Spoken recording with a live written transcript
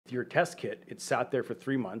with your test kit, it sat there for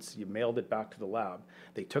 3 months. You mailed it back to the lab.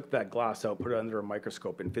 They took that glass out, put it under a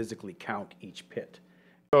microscope, and physically count each pit.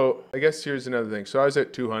 So I guess here's another thing. So I was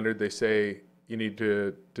at 200. They say you need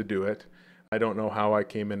to do it. I don't know how I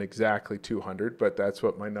came in exactly 200, but that's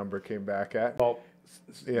what my number came back at. Well,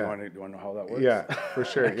 Yeah. you want to know how that works? Yeah, for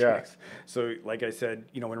sure. Okay. Yeah. So like I said,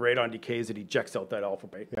 you know, when radon decays, it ejects out that alpha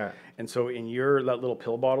beta. Yeah. And so in that little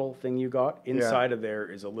pill bottle thing you got, inside of there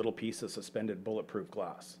is a little piece of suspended bulletproof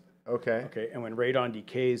glass. Okay. Okay. And when radon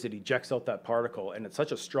decays, it ejects out that particle, and it's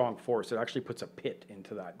such a strong force, it actually puts a pit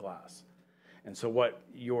into that glass. And so with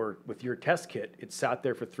your test kit, it sat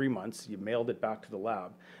there for 3 months. You mailed it back to the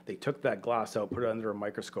lab. They took that glass out, put it under a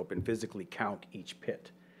microscope, and physically count each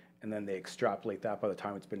pit. And then they extrapolate that by the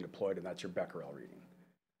time it's been deployed, and that's your becquerel reading.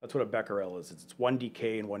 That's what a becquerel is. It's 1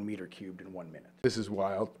 decay in 1 meter cubed in 1 minute. This is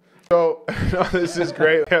wild. So no, this is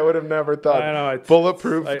great. I would have never thought. I know,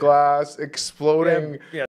 Bulletproof glass, exploding. Yeah.